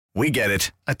We get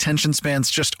it. Attention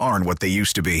spans just aren't what they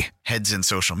used to be. Heads in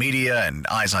social media and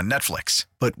eyes on Netflix.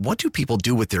 But what do people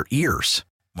do with their ears?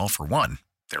 Well, for one,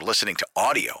 they're listening to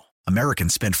audio.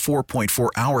 Americans spend 4.4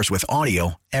 hours with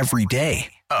audio every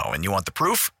day. Oh, and you want the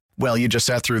proof? Well, you just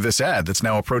sat through this ad that's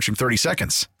now approaching 30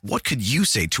 seconds. What could you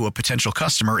say to a potential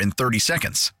customer in 30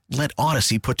 seconds? Let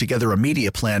Odyssey put together a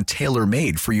media plan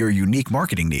tailor-made for your unique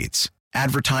marketing needs.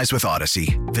 Advertise with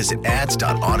Odyssey. Visit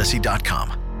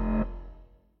ads.odyssey.com.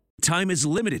 Time is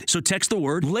limited, so text the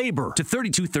word LABOR to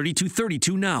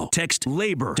 323232 now. Text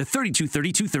LABOR to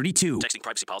 323232. Texting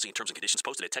privacy policy and terms and conditions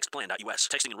posted at textplan.us.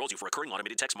 Texting enrolls you for recurring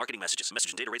automated text marketing messages.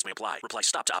 Message and data rates may apply. Reply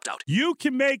stop to opt out. You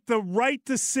can make the right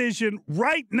decision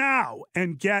right now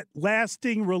and get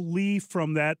lasting relief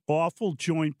from that awful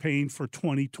joint pain for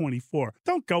 2024.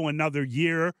 Don't go another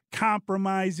year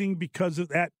compromising because of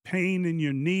that pain in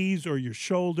your knees or your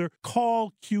shoulder.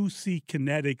 Call QC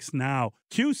Kinetics now.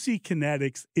 QC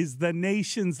Kinetics is the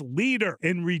nation's leader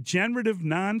in regenerative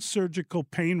non-surgical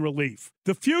pain relief.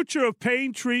 The future of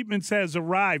pain treatments has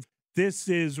arrived. This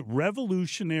is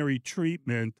revolutionary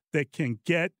treatment that can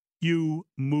get you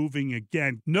moving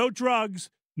again. No drugs,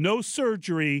 no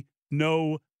surgery,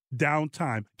 no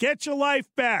downtime. Get your life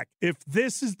back. If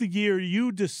this is the year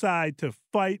you decide to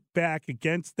fight back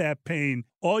against that pain,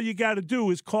 all you got to do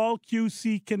is call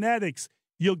QC Kinetics.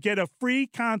 You'll get a free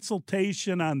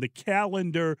consultation on the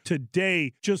calendar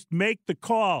today. Just make the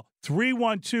call.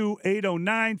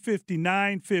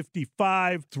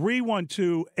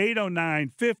 312-809-5955.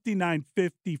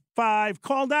 312-809-5955.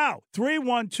 Call now.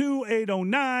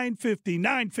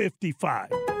 312-809-5955.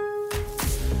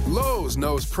 Lowe's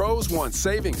knows pros want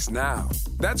savings now.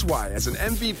 That's why, as an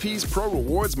MVP's Pro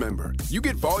Rewards member, you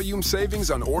get volume savings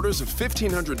on orders of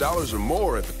 $1,500 or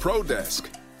more at the Pro Desk.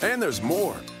 And there's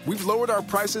more. We've lowered our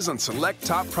prices on select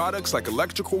top products like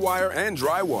electrical wire and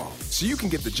drywall, so you can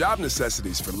get the job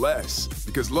necessities for less.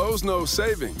 Because Lowe's knows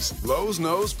savings. Lowe's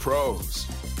knows pros.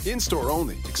 In-store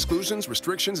only. Exclusions,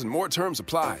 restrictions, and more terms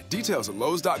apply. Details at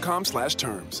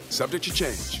lowes.com/terms. Subject to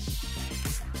change.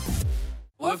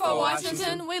 We're for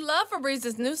Washington. We love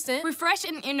Febrez's new scent. Refresh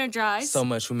and energize. So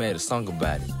much we made a song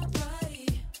about it.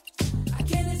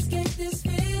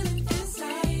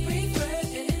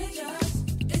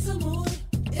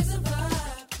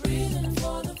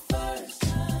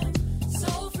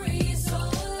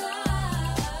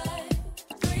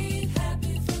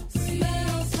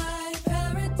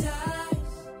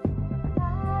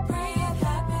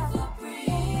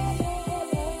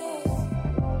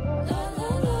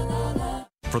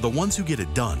 For the ones who get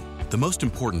it done, the most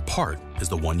important part is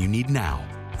the one you need now.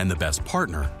 And the best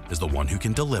partner is the one who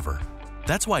can deliver.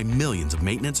 That's why millions of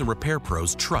maintenance and repair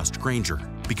pros trust Grainger.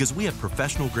 Because we have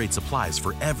professional-grade supplies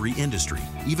for every industry,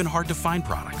 even hard-to-find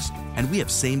products. And we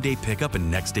have same-day pickup and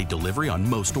next-day delivery on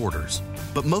most orders.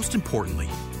 But most importantly,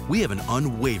 we have an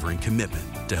unwavering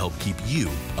commitment to help keep you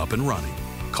up and running.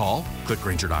 Call, click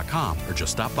Grainger.com, or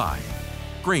just stop by.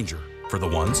 Grainger, for the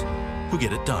ones who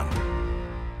get it done.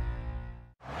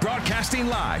 Broadcasting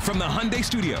live from the Hyundai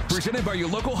Studios, presented by your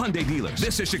local Hyundai dealers.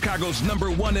 This is Chicago's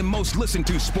 #1 and most listened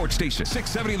to sports station.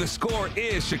 670 The Score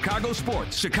is Chicago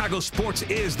Sports. Chicago Sports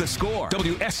is The Score.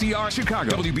 WSCR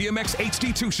Chicago. WBMX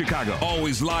HD2 Chicago.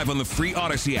 Always live on the free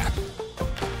Odyssey app.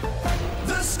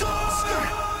 The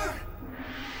Score!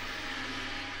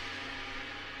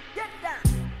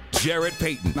 Jarrett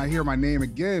Payton. I hear my name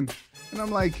again, and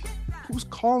I'm like, who's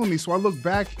calling me? So I look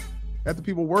back at the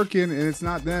people working, and it's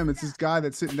not them. It's this guy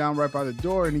that's sitting down right by the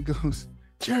door, and he goes,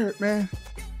 Jarrett, man,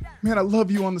 I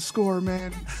love you on The Score,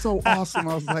 man. It's so awesome.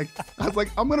 I was like,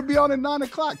 I'm going to be on at 9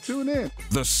 o'clock. Tune in.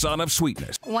 The son of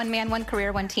sweetness. One man, one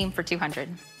career, one team for 200.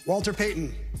 Walter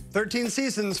Payton, 13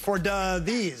 seasons for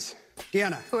these.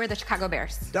 Deanna. Who are the Chicago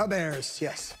Bears? The Bears,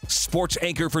 yes. Sports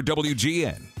anchor for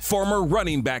WGN, former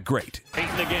running back great.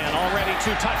 Payton again, already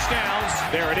 2 touchdowns.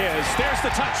 There it is. There's the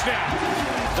touchdown.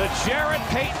 The Jarrett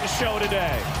Payton Show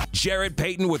today. Jarrett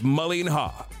Payton with Mully and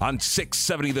Haugh on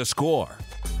 670 The Score.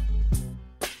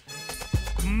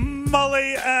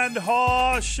 Mully and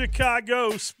Haugh,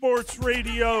 Chicago Sports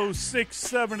Radio,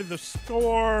 670 The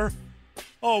Score.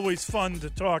 Always fun to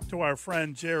talk to our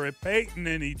friend Jarrett Payton,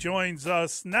 and he joins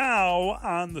us now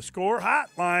on the Score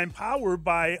Hotline, powered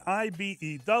by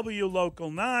IBEW Local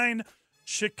 9,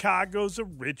 Chicago's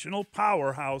original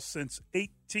powerhouse since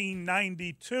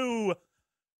 1892.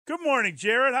 Good morning,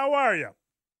 Jarrett. How are you?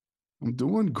 I'm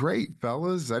doing great,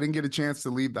 fellas. I didn't get a chance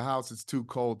to leave the house. It's too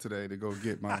cold today to go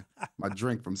get my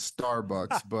drink from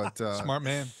Starbucks. But smart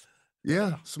man.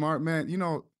 Yeah, smart man. You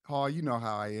know, Haugh, you know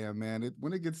how I am, man.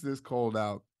 When it gets this cold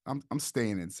out, I'm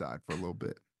staying inside for a little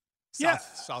bit.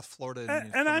 South Florida.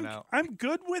 And I'm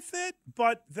good with it,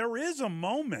 but there is a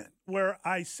moment where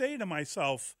I say to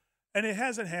myself, and it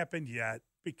hasn't happened yet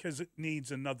because it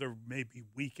needs another maybe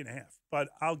week and a half, but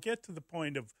I'll get to the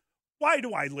point of, why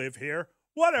do I live here?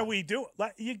 What are we doing?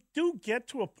 Like, you do get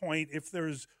to a point if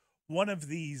there's one of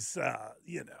these,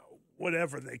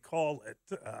 whatever they call it,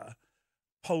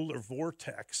 polar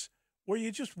vortex, where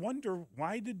you just wonder,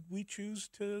 why did we choose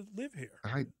to live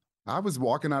here? I was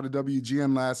walking out of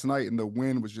WGN last night, and the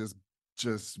wind was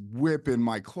just whipping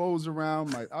my clothes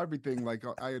around, my everything. Like,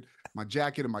 I had my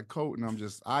jacket and my coat,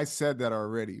 and I said that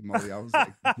already, Mully. I was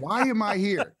like, why am I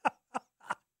here?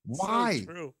 Why? So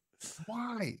true.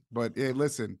 Why? But hey,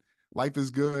 listen, life is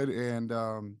good, and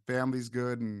family's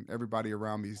good, and everybody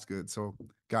around me is good. So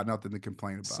got nothing to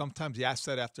complain about. Sometimes you ask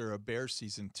that after a Bears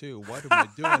season too. What am I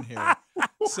doing here?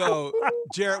 So,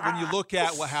 Jarrett, when you look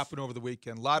at what happened over the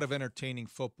weekend, a lot of entertaining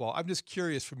football. I'm just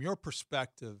curious, from your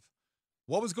perspective,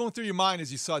 what was going through your mind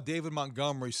as you saw David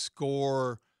Montgomery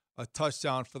score a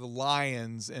touchdown for the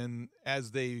Lions, and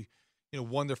as they,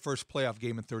 won their first playoff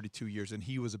game in 32 years, and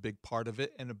he was a big part of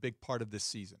it and a big part of this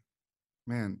season?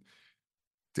 Man,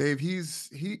 Dave, he's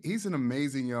an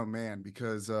amazing young man,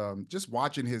 because just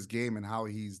watching his game and how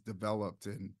he's developed,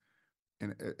 and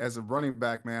as a running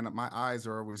back, man, my eyes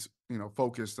are always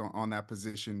focused on that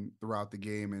position throughout the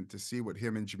game, and to see what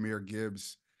him and Jahmyr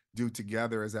Gibbs do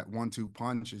together as that 1-2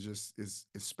 punch is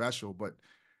special. But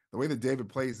the way that David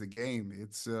plays the game,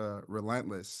 it's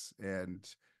relentless, and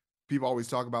people always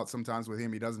talk about sometimes with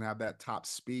him, he doesn't have that top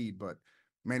speed, but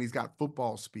man, he's got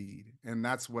football speed, and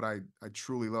that's what I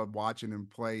truly love watching him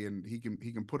play. And he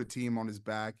can put a team on his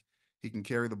back. He can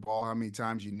carry the ball how many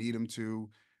times you need him to.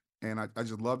 And I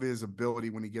just love his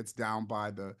ability when he gets down by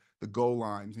the goal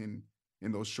lines in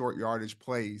those short yardage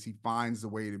plays. He finds the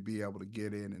way to be able to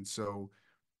get in. And so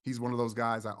he's one of those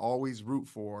guys I always root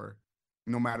for,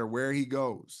 no matter where he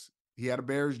goes. He had a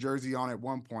Bears jersey on at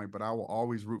one point, but I will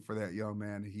always root for that young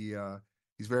man.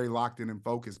 He's very locked in and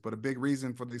focused, but a big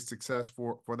reason for the success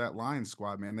for that Lions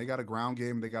squad, man. They got a ground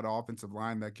game. They got an offensive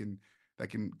line that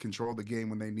can control the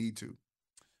game when they need to.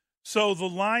 So the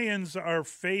Lions are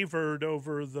favored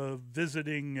over the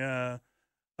visiting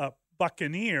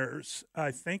Buccaneers. I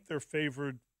think they're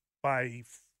favored by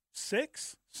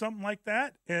 6, something like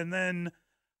that. And then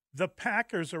the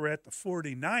Packers are at the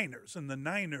 49ers, and the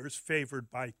Niners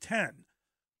favored by 10.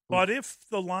 But if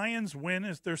the Lions win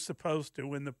as they're supposed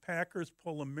to and the Packers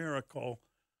pull a miracle,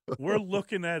 we're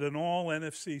looking at an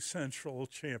all-NFC Central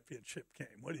championship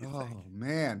game. What do you think? Oh,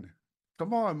 man.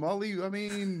 Come on, Mully. I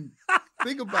mean,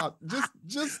 think about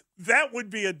just that would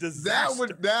be a disaster.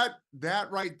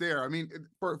 That right there. I mean,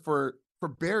 for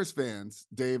Bears fans,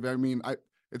 Dave, I mean,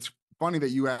 it's funny that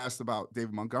you asked about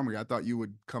David Montgomery. I thought you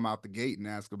would come out the gate and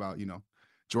ask about,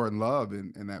 Jordan Love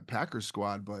and that Packers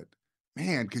squad, but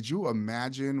man, could you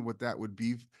imagine what that would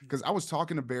be? Because I was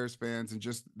talking to Bears fans, and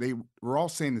they were all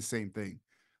saying the same thing.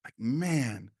 Like,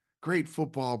 man, great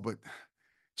football, but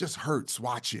just hurts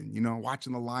watching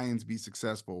the Lions be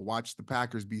successful, watch the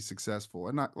Packers be successful.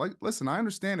 And listen, I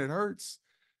understand it hurts,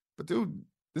 but dude,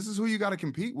 this is who you got to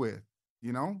compete with.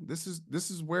 This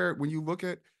is where, when you look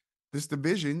at this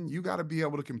division, you got to be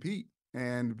able to compete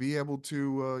and be able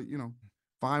to,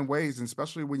 find ways. And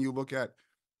especially when you look at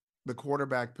the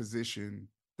quarterback position,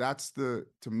 that's the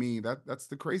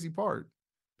crazy part,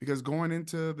 because going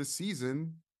into the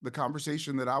season, the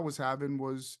conversation that I was having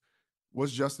was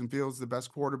Justin Fields the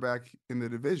best quarterback in the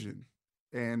division?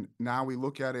 And now we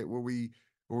look at it where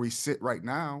we sit right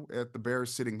now at the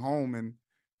Bears sitting home,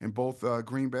 and both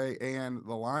Green Bay and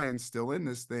the Lions still in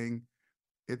this thing.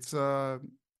 It's a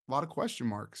lot of question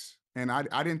marks. And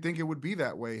I didn't think it would be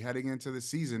that way heading into the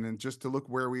season. And just to look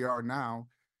where we are now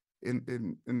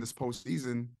in this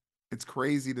postseason, it's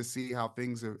crazy to see how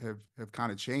things have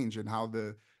kind of changed, and how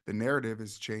the narrative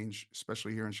has changed,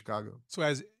 especially here in Chicago. So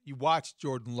as you watch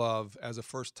Jordan Love as a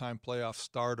first-time playoff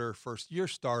starter, first-year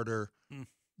starter,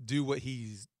 do what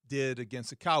he did against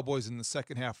the Cowboys in the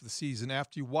second half of the season,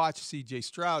 after you watch C.J.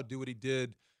 Stroud do what he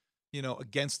did,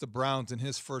 against the Browns in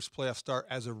his first playoff start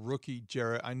as a rookie,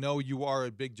 Jarrett, I know you are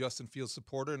a big Justin Fields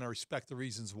supporter, and I respect the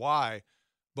reasons why.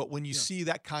 But when you see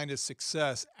that kind of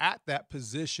success at that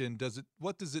position,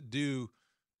 what does it do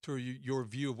to your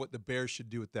view of what the Bears should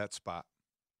do at that spot?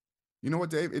 You know what,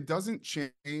 Dave? It doesn't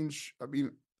change. I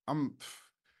mean,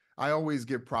 I always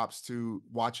give props to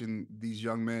watching these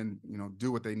young men,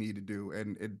 do what they need to do,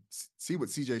 and see what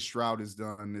C.J. Stroud has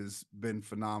done has been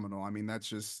phenomenal. I mean, that's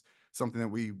just something that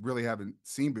we really haven't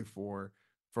seen before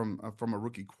from a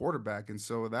rookie quarterback, and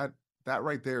so that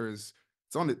right there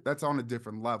that's on a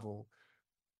different level.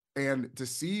 And to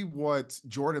see what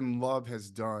Jordan Love has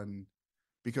done,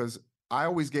 because I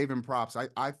always gave him props.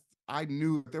 I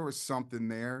knew there was something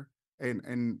there.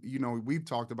 And you know, we've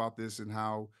talked about this and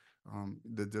how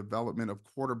the development of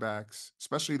quarterbacks,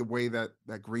 especially the way that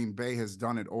Green Bay has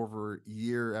done it over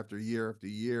year after year after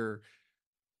year,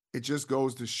 it just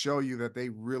goes to show you that they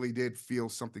really did feel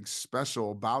something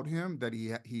special about him that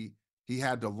he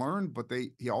had to learn, but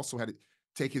he also had to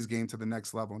take his game to the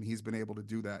next level, and he's been able to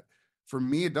do that. For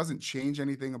me, it doesn't change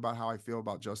anything about how I feel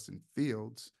about Justin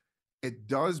Fields. It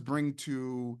does bring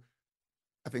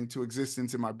I think, to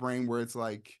existence in my brain where it's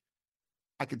like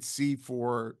I could see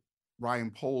for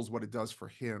Ryan Poles what it does for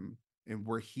him and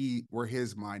where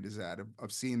his mind is at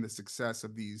of seeing the success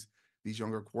of these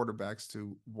younger quarterbacks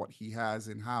to what he has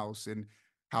in house and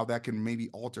how that can maybe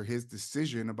alter his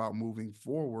decision about moving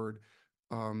forward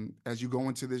as you go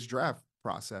into this draft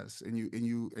process and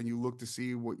you look to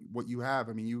see what you have.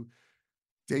 I mean,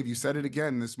 Dave, you said it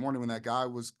again this morning when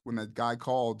that guy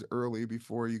called early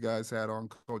before you guys had on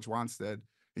Coach Wanstead,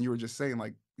 and you were just saying,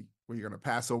 like, were you going to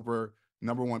pass over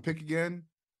number one pick again?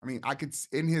 I mean,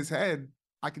 in his head,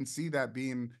 I can see that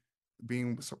being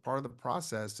part of the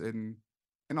process. And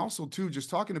also too, just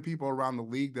talking to people around the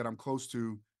league that I'm close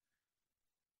to,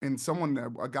 and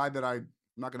a guy that I'm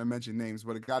not going to mention names,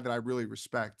 but a guy that I really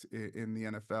respect in the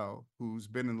NFL, who's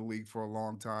been in the league for a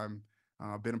long time,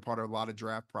 been a part of a lot of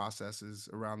draft processes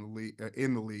around the league,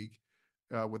 in the league,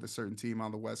 with a certain team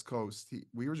on the West Coast.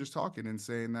 We were just talking and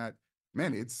saying that,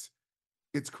 man, it's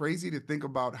crazy to think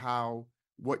about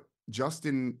what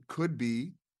Justin could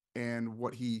be and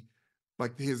what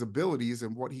his abilities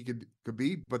and what he could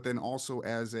be, but then also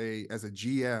as a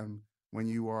GM, when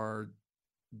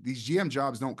these GM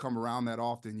jobs don't come around that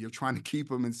often, you're trying to keep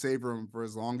them and savor them for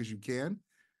as long as you can.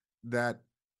 That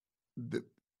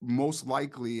most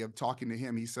likely of talking to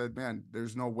him, he said, man,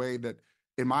 there's no way that,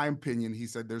 in my opinion, he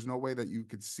said, there's no way that you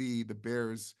could see the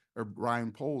Bears or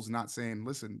Ryan Poles not saying,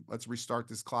 listen, let's restart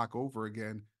this clock over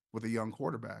again with a young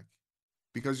quarterback,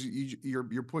 because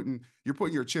you're putting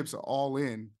your chips all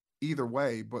in either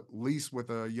way, but at least with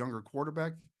a younger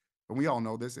quarterback. And we all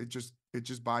know this, it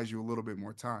just buys you a little bit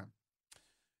more time.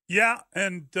 Yeah.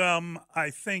 And I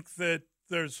think that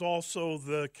there's also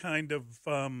the kind of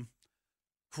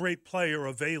great player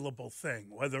available thing,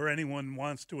 whether anyone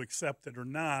wants to accept it or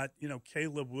not. You know,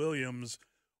 Caleb Williams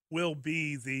will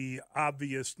be the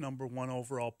obvious number one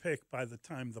overall pick by the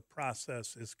time the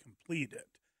process is completed.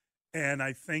 And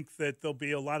I think that there'll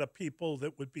be a lot of people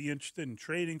that would be interested in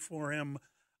trading for him.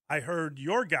 I heard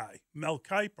your guy, Mel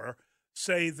Kiper,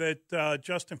 say that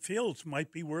Justin Fields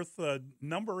might be worth a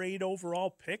number 8 overall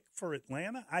pick for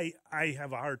Atlanta. I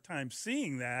have a hard time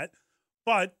seeing that,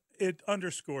 but it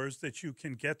underscores that you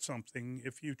can get something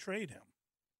if you trade him.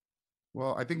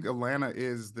 Well, I think Atlanta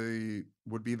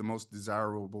would be the most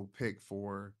desirable pick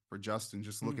for Justin,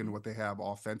 just looking at what they have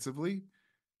offensively,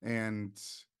 and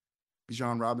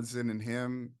Bijan Robinson and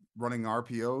him running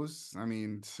RPOs. I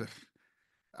mean,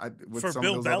 with for some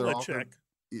Bill of those Belichick.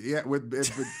 If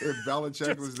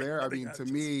Belichick was there, I mean, to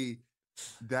me,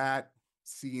 that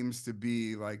seems to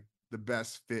be like the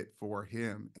best fit for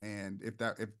him. And if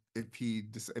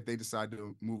they decide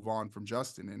to move on from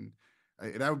Justin, and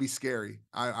that would be scary.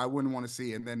 I wouldn't want to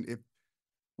see. And then if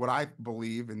what I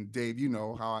believe, and Dave, you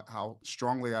know how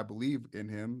strongly I believe in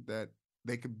him, that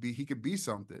he could be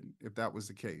something if that was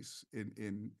the case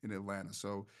in Atlanta.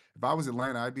 So if I was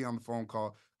Atlanta, I'd be on the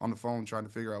phone trying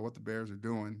to figure out what the Bears are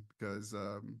doing, because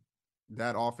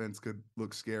that offense could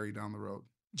look scary down the road.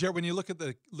 Jarrett, when you look at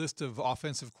the list of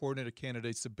offensive coordinator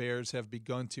candidates the Bears have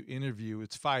begun to interview,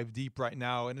 it's 5 deep right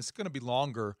now, and it's going to be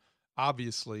longer,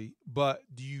 obviously. But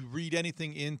do you read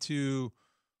anything into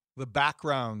the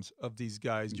backgrounds of these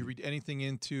guys? Do you read anything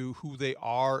into who they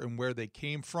are and where they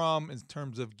came from in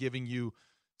terms of giving you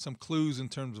some clues in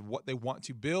terms of what they want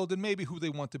to build and maybe who they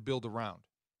want to build around?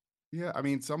 Yeah, I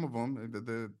mean, some of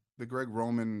them, the Greg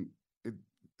Roman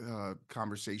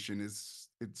conversation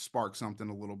it sparked something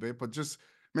a little bit, but just,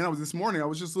 man, this morning I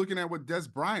was just looking at what Des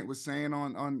Bryant was saying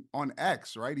on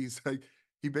X, right? He's like,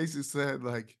 he basically said,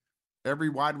 like, every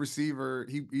wide receiver,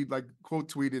 he like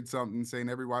quote tweeted something saying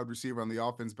every wide receiver on the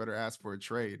offense better ask for a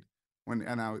trade. And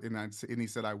he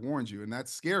said, I warned you. And that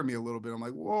scared me a little bit. I'm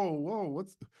like, whoa,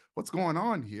 what's going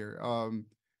on here?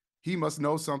 He must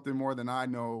know something more than I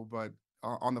know. But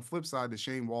on the flip side, the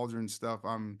Shane Waldron stuff,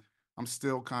 I'm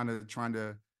still kind of trying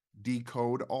to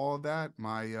decode all of that.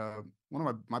 One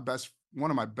of my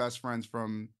best friends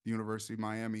from the University of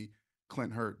Miami,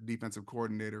 Clint Hurt, defensive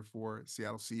coordinator for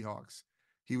Seattle Seahawks.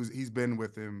 He's been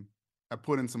with him. I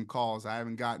put in some calls. I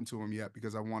haven't gotten to him yet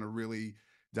because I want to really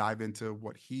dive into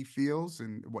what he feels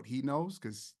and what he knows,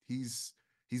 because he's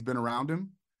been around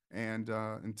him. And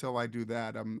until I do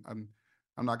that, I'm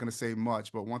not going to say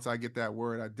much. But once I get that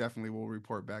word, I definitely will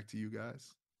report back to you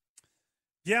guys.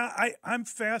 Yeah, I'm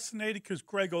fascinated because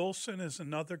Greg Olson is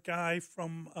another guy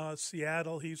from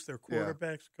Seattle. He's their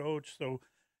quarterbacks coach. So,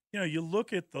 you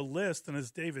look at the list, and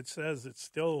as David says, it's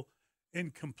still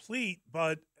incomplete,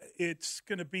 but it's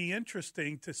going to be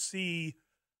interesting to see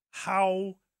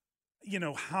how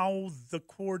the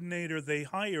coordinator they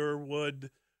hire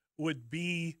would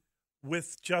be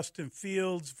with Justin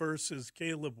Fields versus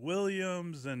Caleb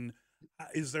Williams, and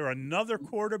is there another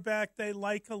quarterback they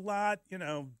like a lot?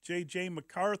 J.J.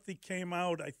 McCarthy came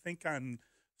out, I think, on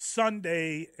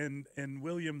Sunday and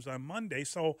Williams on Monday.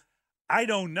 So I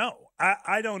don't know.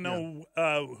 I don't know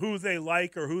who they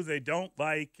like or who they don't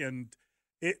like, and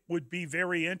it would be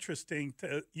very interesting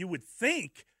you would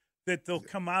think that they'll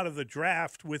come out of the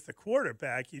draft with a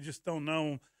quarterback. You just don't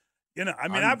know.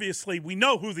 Obviously we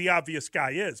know who the obvious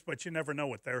guy is, but you never know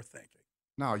what they're thinking.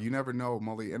 No, you never know,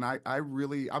 Mully. And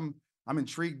I'm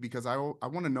intrigued because I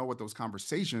want to know what those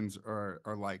conversations are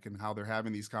like, and how they're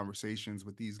having these conversations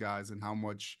with these guys, and how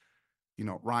much,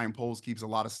 Ryan Poles keeps a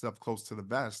lot of stuff close to the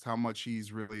vest, how much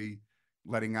he's really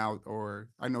letting out, or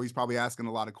I know he's probably asking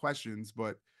a lot of questions,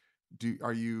 but how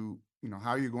are you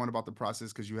going about the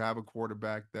process? Because you have a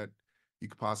quarterback that you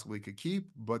could keep,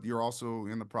 but you're also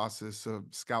in the process of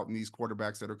scouting these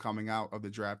quarterbacks that are coming out of the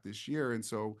draft this year. And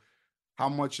so how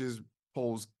much is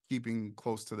Poles keeping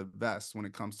close to the vest when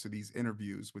it comes to these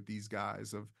interviews with these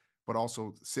guys, but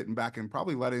also sitting back and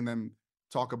probably letting them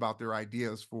talk about their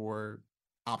ideas for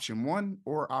option 1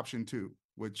 or option 2,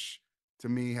 which to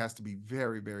me has to be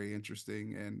very, very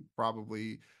interesting and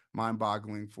probably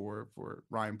mind-boggling for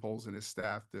Ryan Poles and his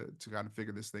staff to kind of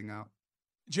figure this thing out.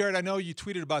 Jarrett, I know you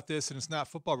tweeted about this, and it's not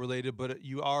football related, but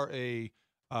you are a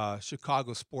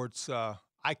Chicago sports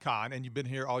icon, and you've been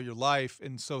here all your life.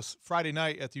 And so Friday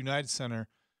night at the United Center,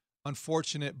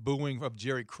 unfortunate booing of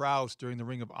Jerry Krause during the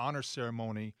Ring of Honor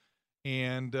ceremony,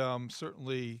 and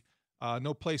certainly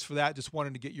no place for that. Just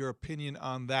wanted to get your opinion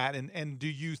on that. And do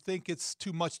you think it's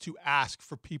too much to ask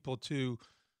for people to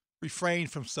refrain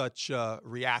from such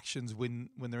reactions when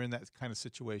they're in that kind of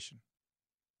situation?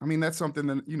 I mean, that's something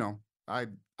that,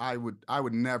 I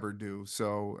would never do.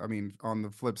 So, I mean, on the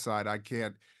flip side, I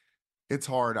can't. It's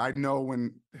hard. I know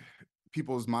when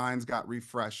people's minds got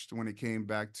refreshed when it came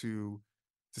back to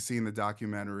seeing the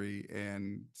documentary,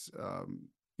 and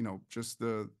just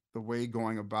the way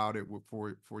going about it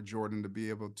for Jordan to be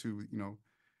able to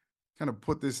kind of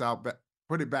put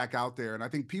it back out there. And I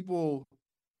think people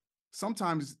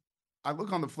sometimes, I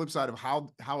look on the flip side of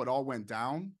how it all went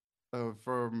down,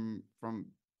 from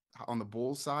on the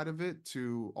Bulls side of it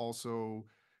to also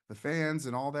the fans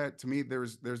and all that. To me,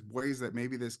 there's ways that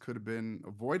maybe this could have been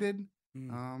avoided.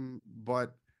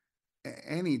 But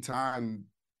anytime,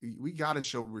 we got to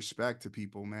show respect to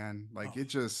people, man. Like it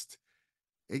just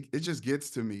gets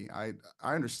to me. I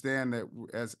understand that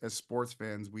as sports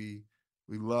fans, we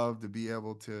love to be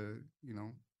able to,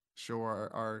 show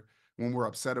our when we're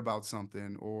upset about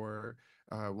something, or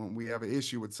when we have an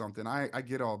issue with something. I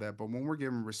get all that, but when we're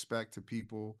giving respect to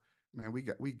people, man, we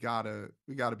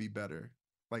gotta be better.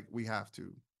 Like we have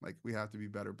to be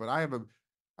better. But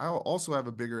I also have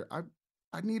a bigger.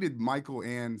 I needed Michael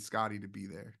and Scotty to be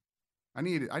there. I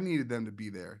needed them to be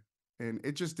there, and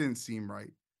it just didn't seem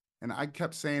right. And I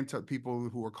kept saying to people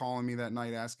who were calling me that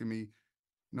night, asking me,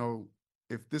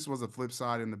 if this was a flip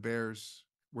side and the Bears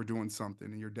were doing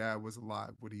something and your dad was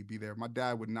alive, would he be there? My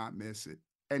dad would not miss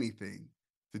anything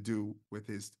to do with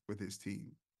his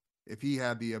team if he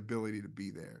had the ability to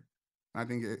be there. And I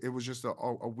think it was just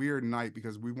a weird night,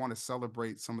 because we want to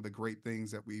celebrate some of the great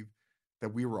things that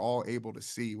we were all able to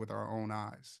see with our own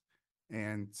eyes.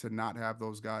 And to not have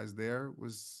those guys there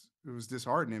it was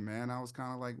disheartening, man. I was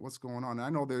kind of like, what's going on? And I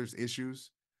know there's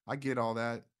issues. I get all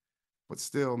that. But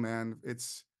still, man,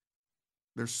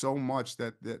 there's so much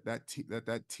that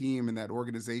team and that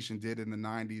organization did in the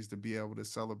 90s to be able to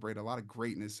celebrate a lot of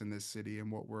greatness in this city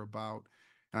and what we're about.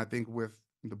 And I think with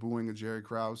the booing of Jerry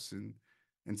Krause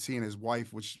and seeing his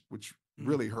wife, which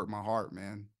really hurt my heart,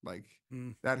 man. Like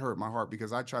that hurt my heart,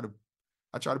 because I try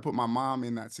to put my mom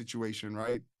in that situation,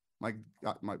 right? Like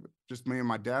just me and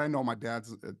my dad. I know my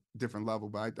dad's a different level,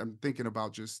 but I'm thinking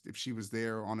about just if she was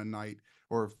there on a night,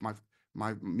 or if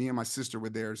me and my sister were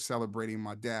there celebrating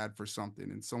my dad for something,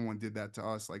 and someone did that to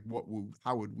us, like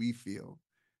how would we feel?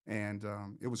 And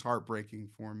it was heartbreaking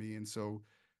for me. And so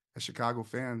as Chicago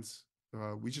fans,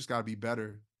 we just got to be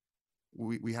better.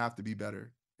 We have to be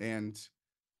better. And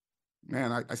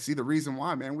man, I see the reason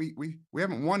why, man. We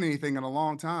haven't won anything in a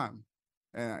long time.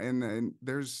 and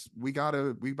we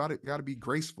gotta be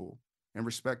graceful and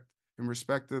respect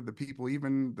the people,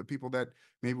 even the people that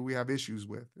maybe we have issues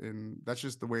with, and that's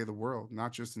just the way of the world,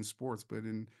 not just in sports but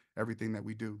in everything that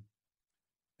we do.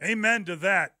 Amen to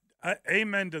that.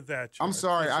 Amen to that. Jared. I'm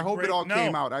sorry. I hope it all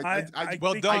came out. I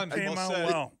well done. It came out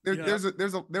well.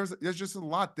 There's just a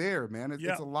lot there, man.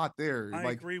 It's a lot there. I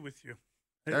agree with you.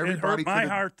 Everybody it hurt my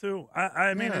heart too.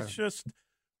 I mean, it's just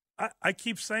I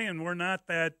keep saying we're not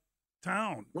that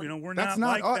town. We're that's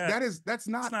not like that. That's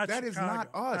not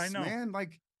us, I know. Man.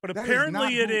 But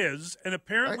apparently it is, and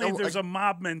apparently there's a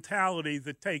mob mentality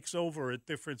that takes over at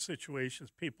different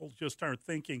situations. People just aren't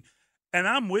thinking, and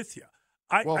I'm with you.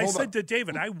 I said to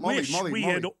David, I wish we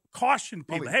had cautioned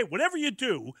people. Hey, whatever you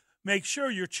do, make sure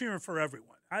you're cheering for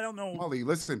everyone. I don't know. Mully,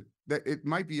 listen, it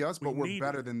might be us, but we're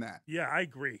better than that. Yeah, I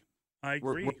agree.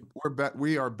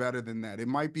 We are better than that. It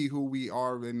might be who we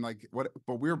are and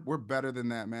but we're better than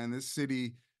that, man. This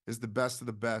city is the best of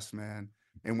the best, man.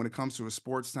 And when it comes to a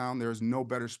sports town, there's no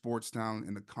better sports town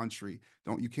in the country.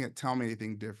 You can't tell me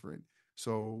anything different.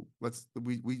 So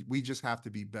we just have to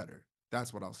be better.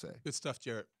 That's what I'll say. Good stuff,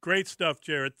 Jarrett. Great stuff,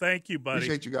 Jarrett. Thank you, buddy.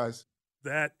 Appreciate you guys.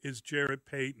 That is Jarrett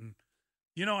Payton.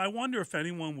 I wonder if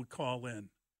anyone would call in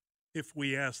if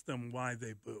we asked them why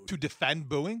they booed. To defend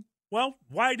booing? Well,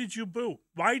 why did you boo?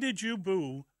 Why did you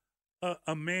boo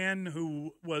a man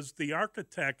who was the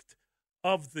architect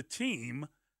of the team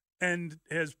and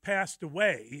has passed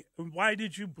away? Why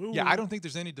did you boo? Yeah, I don't think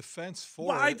there's any defense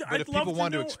for it. But if people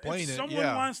want to explain it,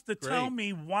 someone wants to tell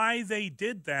me why they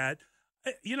did that.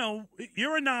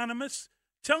 You're anonymous.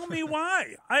 Tell me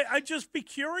why. I'd just be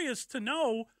curious to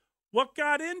know what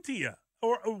got into you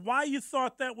or why you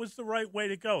thought that was the right way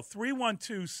to go.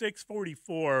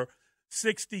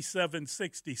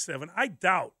 312-644-6767. I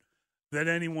doubt that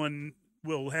anyone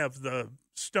will have the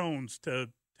stones to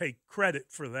take credit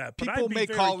for that. But people may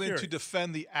call in to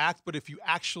defend the act, but if you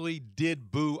actually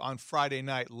did boo on Friday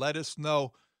night, let us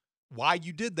know why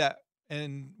you did that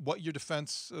and what your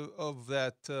defense of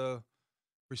that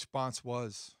response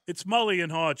was. It's Mully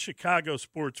and Haugh at Chicago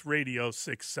Sports Radio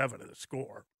 6-7 of The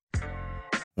Score.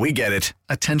 We get it.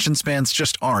 Attention spans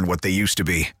just aren't what they used to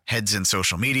be. Heads in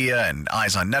social media and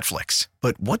eyes on Netflix.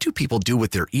 But what do people do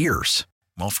with their ears?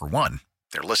 Well, for one,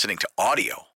 they're listening to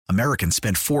audio. Americans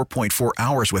spend 4.4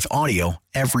 hours with audio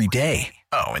every day.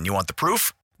 Oh, and you want the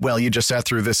proof? Well, you just sat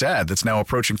through this ad that's now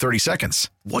approaching 30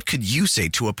 seconds. What could you say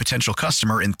to a potential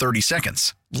customer in 30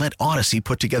 seconds? Let Odyssey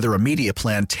put together a media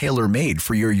plan tailor-made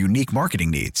for your unique marketing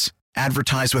needs.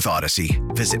 Advertise with Odyssey.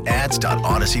 Visit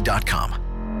ads.odyssey.com.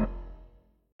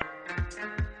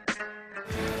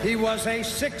 He was a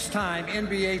 6-time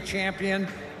NBA champion,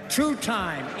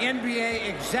 2-time NBA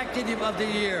Executive of the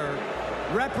Year,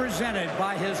 represented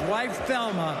by his wife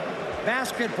Thelma,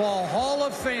 Basketball Hall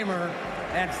of Famer,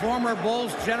 and former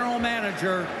Bulls general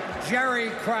manager,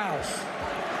 Jerry Krause.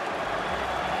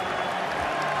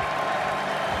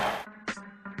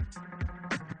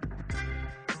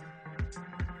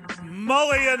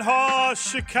 Mully and Haugh,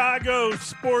 Chicago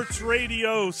Sports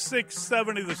Radio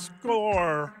 670 The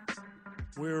Score.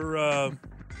 We're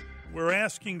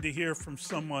asking to hear from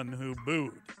someone who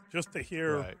booed, just to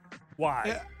hear why.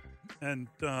 Yeah. And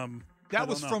that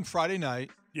was from Friday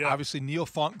night. Yeah. Obviously, Neil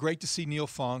Funk. Great to see Neil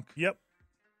Funk. Yep.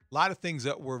 A lot of things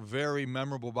that were very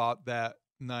memorable about that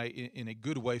night in a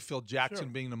good way. Phil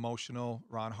Jackson being emotional,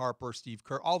 Ron Harper, Steve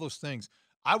Kerr, all those things.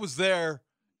 I was there,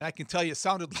 and I can tell you it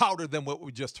sounded louder than what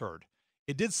we just heard.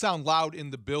 It did sound loud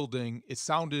in the building. It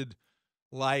sounded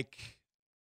like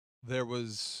there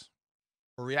was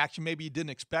a reaction maybe you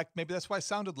didn't expect. Maybe that's why it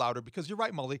sounded louder, because you're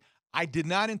right, Mully. I did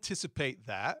not anticipate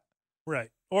that. Right.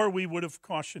 Or we would have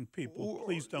cautioned people.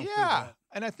 Please don't do that.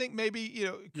 And I think maybe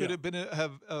it could have been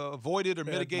avoided or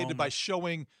mitigated by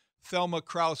showing Thelma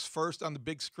Krause first on the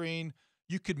big screen.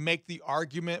 You could make the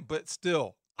argument, but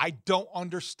still, I don't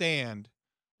understand.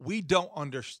 We don't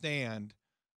understand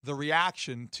the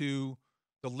reaction to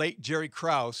the late Jerry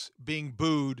Krause being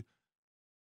booed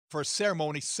for a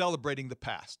ceremony celebrating the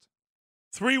past.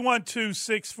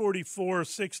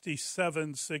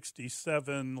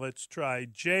 312-644-6767. Let's try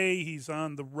Jay. He's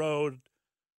on the road.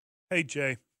 Hey,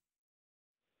 Jay.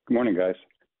 Good morning, guys.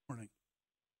 Morning.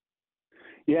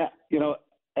 Yeah,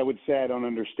 I would say I don't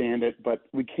understand it, but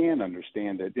we can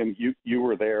understand it. And you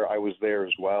were there. I was there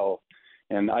as well.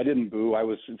 And I didn't boo. I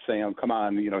was saying, oh, come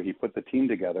on, he put the team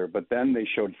together. But then they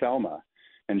showed Thelma,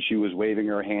 and she was waving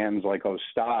her hands like, oh,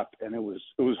 stop. And it was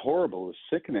horrible. It was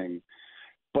sickening.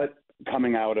 But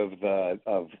coming out of the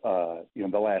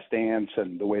Last Dance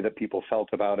and the way that people felt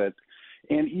about it,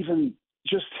 and even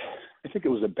just I think it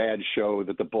was a bad show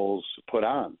that the Bulls put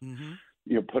on. Mm-hmm.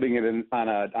 putting it in on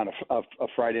a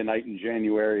Friday night in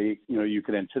January, you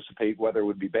could anticipate weather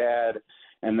would be bad,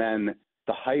 and then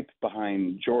the hype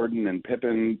behind Jordan and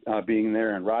Pippen being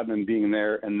there and Rodman being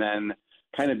there, and then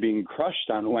kind of being crushed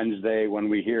on Wednesday when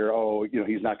we hear,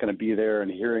 he's not going to be there,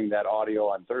 and hearing that audio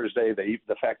on Thursday,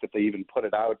 the fact that they even put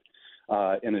it out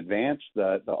in advance,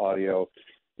 the audio,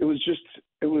 it was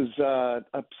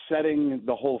upsetting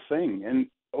the whole thing. And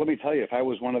let me tell you, if I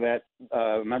was one of that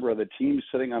member of the team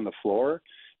sitting on the floor,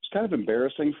 it's kind of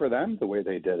embarrassing for them the way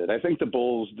they did it. I think the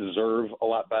Bulls deserve a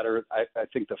lot better. I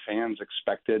think the fans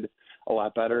expected a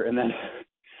lot better. And then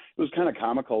it was kind of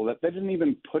comical that they didn't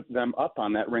even put them up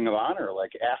on that Ring of Honor.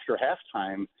 Like after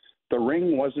halftime, the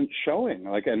ring wasn't showing.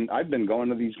 And I've been going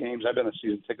to these games. I've been a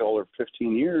season ticket holder for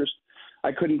 15 years.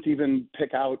 I couldn't even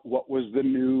pick out what was the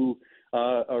new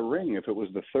a ring, if it was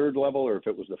the third level or if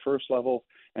it was the first level,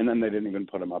 and then they didn't even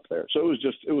put him up there. So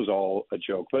it was all a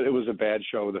joke, but it was a bad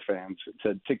show of the fans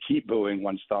to keep booing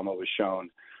once Thelma was shown.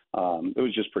 It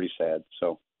was just pretty sad.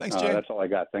 So thanks, Jay. That's all I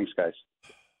got. Thanks, guys.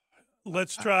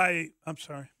 Let's try. I'm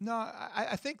sorry. No,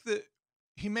 I think that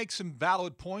he makes some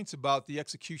valid points about the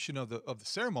execution of the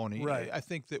ceremony. Right. I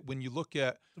think that when you look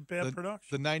at the bad production,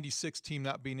 the '96 team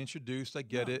not being introduced, I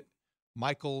get it.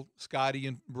 Michael, Scotty,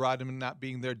 and Rodman not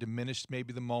being there diminished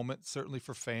maybe the moment, certainly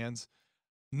for fans.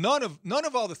 None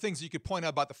of all the things that you could point out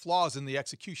about the flaws in the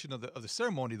execution of the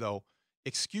ceremony, though,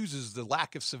 excuses the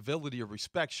lack of civility or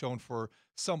respect shown for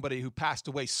somebody who passed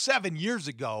away 7 years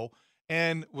ago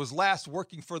and was last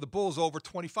working for the Bulls over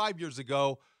 25 years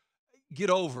ago. Get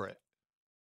over it.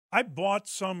 I bought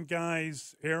some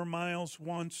guys air miles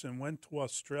once and went to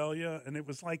Australia, and it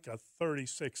was like a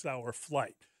 36-hour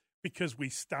flight, because we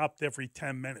stopped every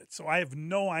 10 minutes. So I have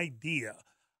no idea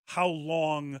how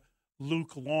long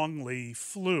Luke Longley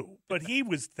flew, but he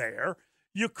was there.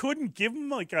 You couldn't give him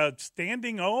like a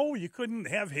standing O. You couldn't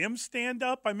have him stand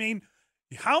up. I mean,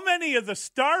 how many of the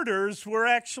starters were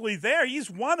actually there? He's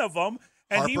one of them,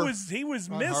 and Harper. he was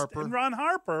Ron missed. Harper. And Ron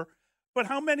Harper. But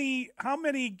how many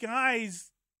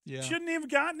guys shouldn't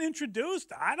have gotten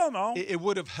introduced? I don't know. It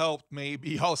would have helped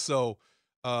maybe also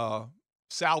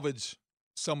salvage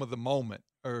some of the moment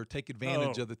or take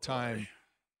advantage of the time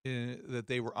that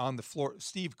they were on the floor.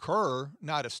 Steve Kerr,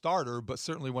 not a starter, but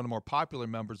certainly one of the more popular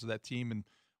members of that team, and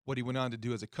what he went on to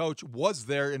do as a coach, was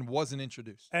there and wasn't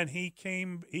introduced. And he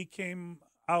came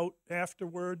out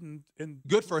afterward and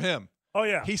good for him. Oh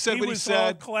yeah, he said what he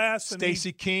said. Class.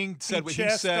 Stacey King said what he said.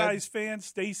 Chastised fans.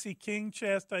 Stacey King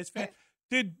chastised fans.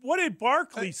 What did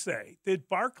Barkley say? Did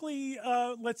Barkley?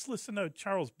 Let's listen to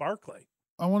Charles Barkley.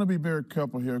 I want to be very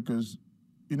careful here because,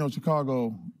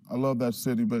 Chicago, I love that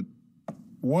city, but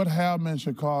what happened in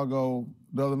Chicago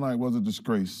the other night was a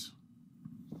disgrace.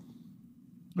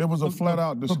 There was a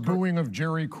flat-out disgrace. The booing of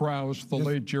Jerry Krause, the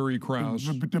late Jerry Krause.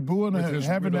 The booing of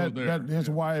having his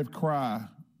wife cry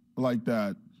like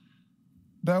that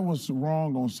was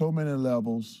wrong on so many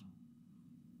levels.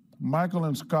 Michael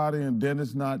and Scotty and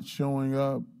Dennis not showing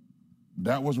up,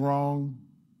 that was wrong.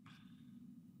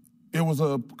 It was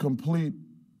a complete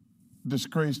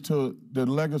disgrace to the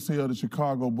legacy of the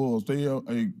Chicago Bulls.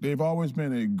 They've always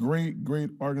been a great, great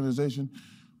organization,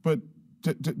 but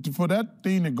for that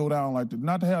thing to go down like that,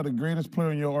 not to have the greatest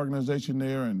player in your organization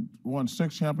there and won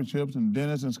 6 championships, and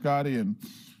Dennis and Scotty, and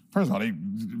first of all, I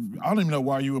don't even know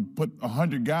why you would put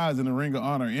 100 guys in the Ring of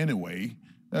Honor anyway.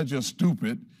 That's just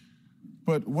stupid.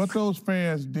 But what those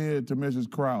fans did to Mrs.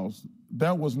 Krause,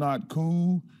 that was not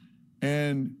cool,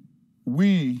 and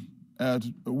they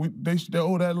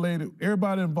owe that lady,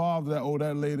 everybody involved that owe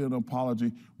that lady an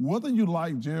apology. Whether you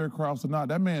like Jerry Krause or not,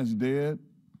 that man's dead.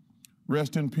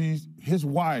 Rest in peace. His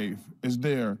wife is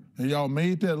there, and y'all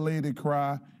made that lady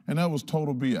cry, and that was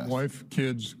total BS. Wife,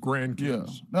 kids,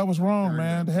 grandkids. Yeah, that was wrong,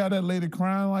 man. To have that lady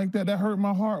crying like that hurt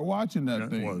my heart watching that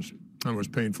thing. That was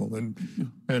painful.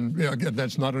 And yeah, again,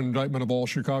 that's not an indictment of all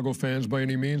Chicago fans by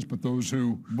any means, but those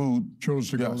who chose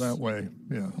to go that way.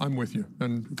 Yeah, I'm with you.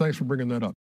 And thanks for bringing that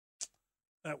up.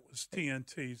 That was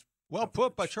TNT's. Well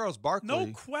put by Charles Barkley. No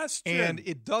question. And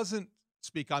it doesn't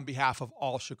speak on behalf of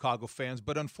all Chicago fans,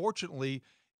 but unfortunately,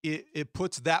 it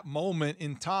puts that moment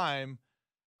in time.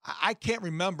 I can't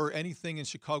remember anything in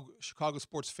Chicago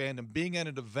sports fandom being at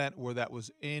an event where that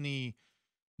was any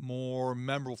more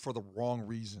memorable for the wrong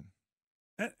reason.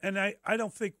 And I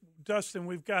don't think, Dustin,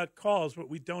 we've got calls, but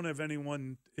we don't have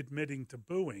anyone admitting to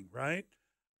booing, right?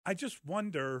 I just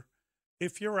wonder,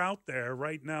 if you're out there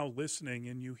right now listening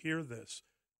and you hear this,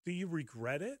 do you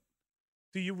regret it?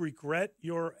 Do you regret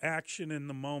your action in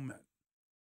the moment?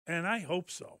 And I hope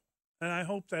so. And I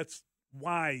hope that's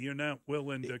why you're not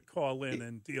willing to call in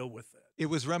and deal with it. It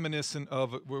was reminiscent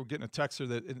of, we're getting a text here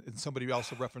that, and somebody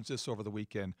also referenced this over the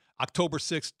weekend, October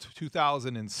 6th,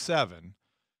 2007.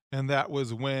 And that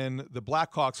was when the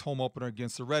Blackhawks home opener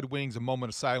against the Red Wings, a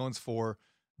moment of silence for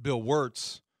Bill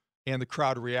Wirtz, and the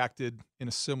crowd reacted in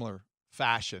a similar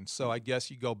fashion. So I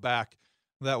guess you go back,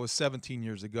 that was 17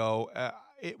 years ago.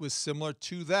 It was similar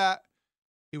to that.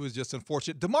 It was just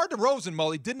unfortunate. DeMar DeRozan,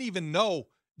 Mully, didn't even know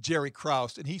Jerry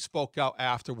Krause, and he spoke out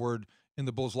afterward in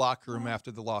the Bulls locker room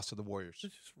after the loss to the Warriors.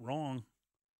 It's just wrong.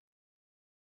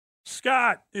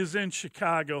 Scott is in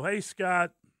Chicago. Hey,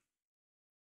 Scott.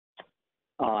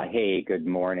 Hey, good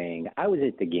morning. I was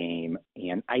at the game,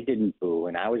 and I didn't boo,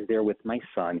 and I was there with my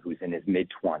son, who's in his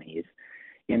mid-20s,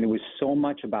 and there was so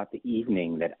much about the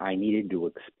evening that I needed to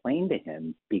explain to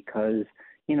him because,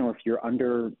 you know, if you're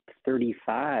under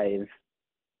 35,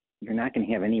 you're not going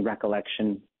to have any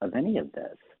recollection of any of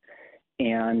this.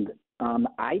 And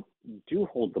I do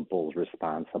hold the Bulls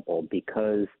responsible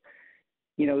because,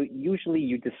 you know, usually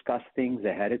you discuss things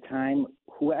ahead of time.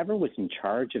 Whoever was in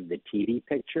charge of the TV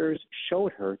pictures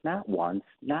showed her not once,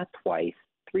 not twice,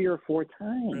 3 or 4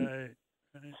 times. Right.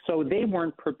 So they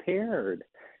weren't prepared.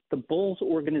 The Bulls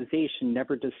organization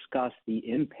never discussed the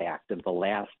impact of The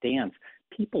Last Dance.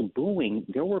 People booing,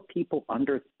 there were people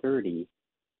under 30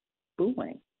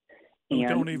 booing. Who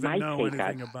don't even know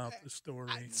anything about the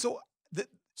story.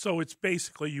 So it's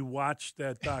basically you watched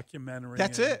that documentary.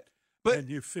 That's it. But and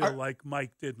you feel like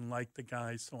Mike didn't like the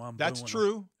guy, so I'm That's booing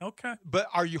true. him. Okay. But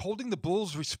are you holding the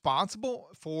Bulls responsible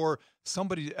for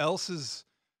somebody else's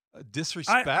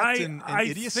disrespect and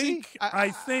idiocy?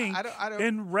 I think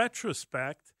in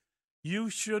retrospect, you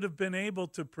should have been able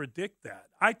to predict that.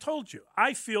 I told you,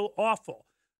 I feel awful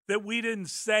that we didn't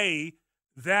say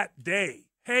that day,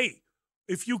 hey,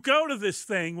 if you go to this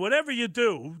thing, whatever you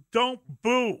do, don't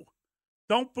boo.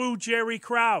 Don't boo Jerry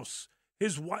Krause.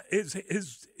 His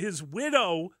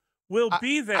widow will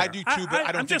be there. I do too, but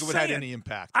I don't think it would have had any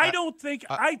impact.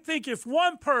 I think if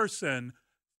one person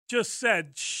just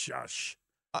said shush,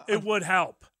 it would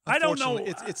help. I don't know.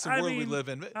 It's the world we live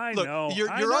in. I Look,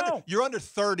 know. You're under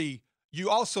 30. You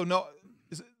also know,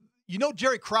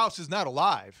 Jerry Krause is not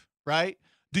alive, right?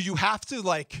 Do you have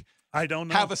to I don't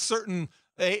know. Have a certain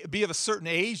be of a certain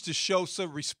age to show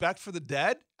some respect for the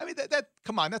dead? I mean, that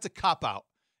come on, that's a cop out.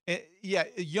 Yeah,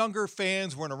 younger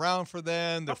fans weren't around for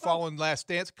them. They're following Last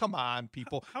Dance. Come on,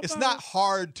 people. It's not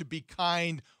hard to be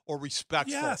kind or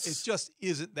respectful. Yes. It just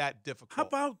isn't that difficult. How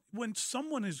about when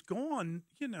someone is gone,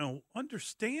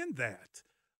 understand that.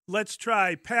 Let's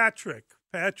try Patrick.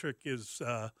 Patrick is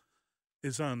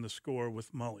on the score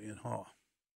with Mully and Haugh.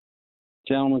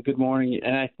 Gentlemen, good morning.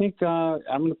 And I think I'm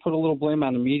going to put a little blame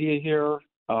on the media here.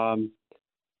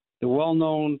 The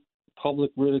well-known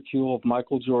public ridicule of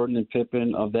Michael Jordan and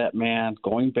Pippen, of that man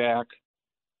going back,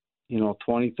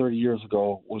 20, 30 years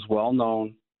ago, was well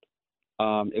known.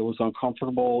 It was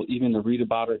uncomfortable even to read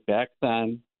about it back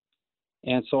then.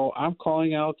 And so I'm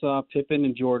calling out Pippen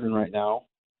and Jordan right now.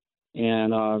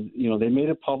 And, they made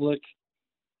it public.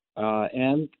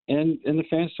 And the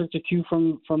fans took the cue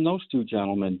from those two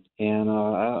gentlemen. And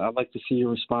I'd like to see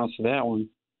your response to that one.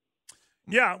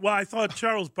 Yeah, well, I thought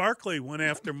Charles Barkley went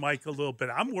after Mike a little bit.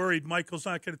 I'm worried Michael's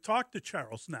not going to talk to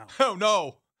Charles now. Oh,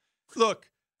 no.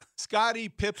 Look, Scottie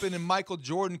Pippen and Michael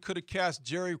Jordan could have cast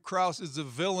Jerry Krause as a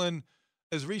villain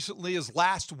as recently as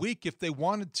last week if they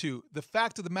wanted to. The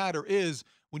fact of the matter is,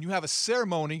 when you have a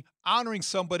ceremony honoring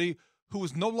somebody who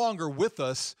is no longer with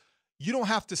us, you don't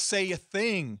have to say a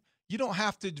thing. You don't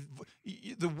have to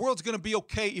 – the world's going to be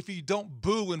okay if you don't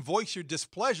boo and voice your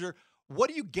displeasure. What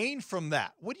do you gain from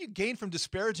that? What do you gain from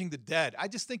disparaging the dead? I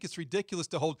just think it's ridiculous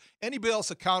to hold anybody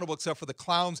else accountable except for the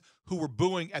clowns who were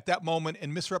booing at that moment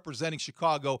and misrepresenting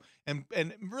Chicago and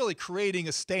really creating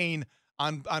a stain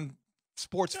on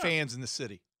sports fans in the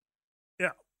city.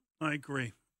 Yeah, I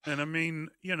agree. And, I mean,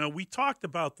 we talked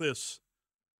about this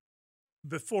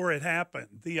before it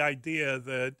happened, the idea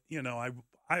that,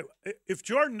 if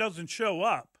Jordan doesn't show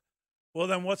up, well,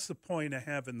 then what's the point of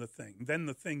having the thing? Then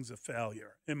the thing's a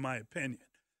failure, in my opinion.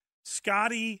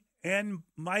 Scotty and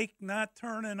Mike not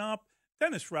turning up.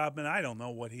 Dennis Rodman, I don't know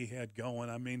what he had going.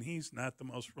 I mean, he's not the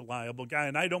most reliable guy,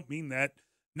 and I don't mean that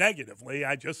negatively.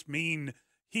 I just mean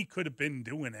he could have been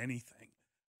doing anything.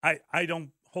 I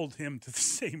don't hold him to the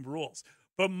same rules.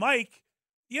 But Mike,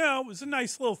 it was a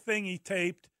nice little thing he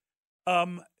taped.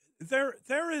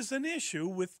 There is an issue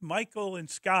with Michael and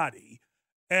Scotty,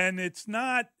 and it's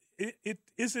not – it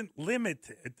isn't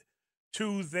limited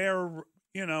to their,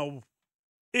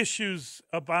 issues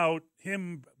about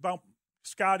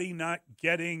Scotty not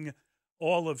getting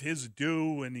all of his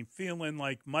due and he feeling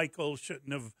like Michael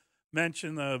shouldn't have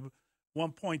mention the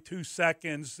 1.2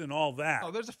 seconds and all that.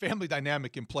 Oh, there's a family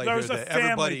dynamic in play There's here a that family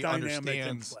everybody dynamic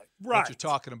understands in play. what Right. you're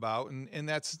talking about, and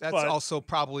that's But- also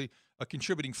probably a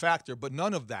contributing factor. But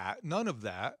none of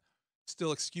that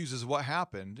still excuses what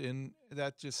happened, and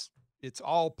that just it's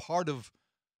all part of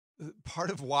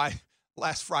why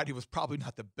last Friday was probably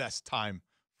not the best time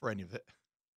for any of it.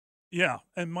 Yeah,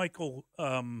 and Michael,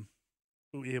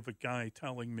 we have a guy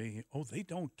telling me, they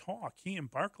don't talk. He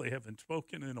and Barkley haven't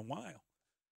spoken in a while.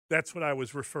 That's what I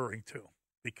was referring to,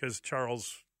 because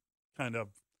Charles kind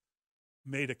of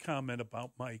made a comment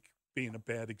about Mike being a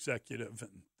bad executive,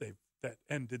 and that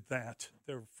ended that.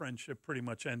 Their friendship pretty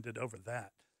much ended over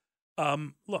that.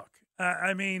 Look,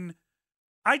 I mean,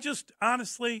 I just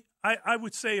honestly, I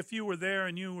would say if you were there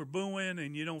and you were booing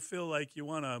and you don't feel like you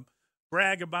want to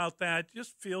brag about that,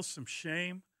 just feel some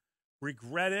shame,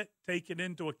 regret it, take it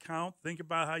into account, think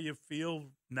about how you feel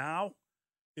now.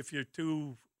 If you're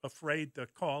too afraid to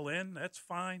call in, that's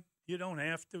fine. You don't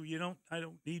have to. I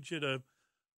don't need you to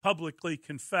publicly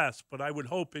confess, but I would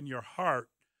hope in your heart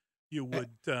you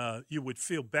would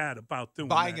feel bad about doing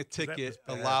Buying that. a ticket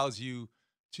allows you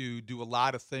to do a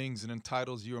lot of things and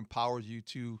empowers you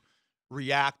to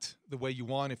react the way you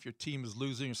want if your team is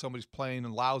losing or somebody's playing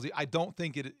and lousy. I don't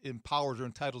think it empowers or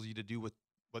entitles you to do what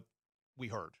we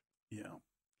heard. Yeah.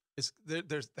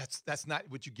 That's not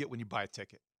what you get when you buy a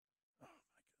ticket.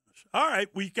 All right,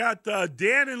 we got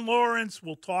Dan and Lawrence.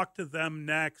 We'll talk to them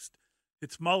next.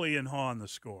 It's Mully and Haugh on The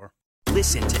Score.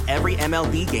 Listen to every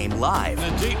MLB game live.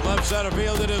 In the deep left center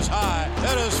field, it is high,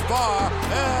 it is far,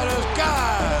 it is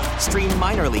God. Stream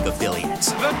minor league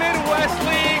affiliates. The Midwest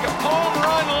League home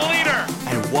run leader.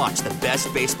 And watch the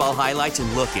best baseball highlights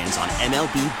and look-ins on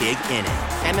MLB Big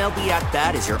Inning. MLB At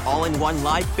Bat is your all-in-one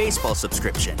live baseball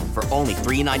subscription for only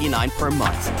 $3.99 per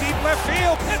month. Deep left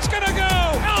field, it's gonna go.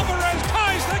 Alvarez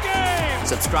ties the game.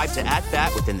 Subscribe to At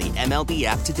Bat within the MLB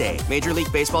app today. Major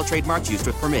League Baseball trademarks used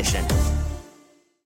with permission.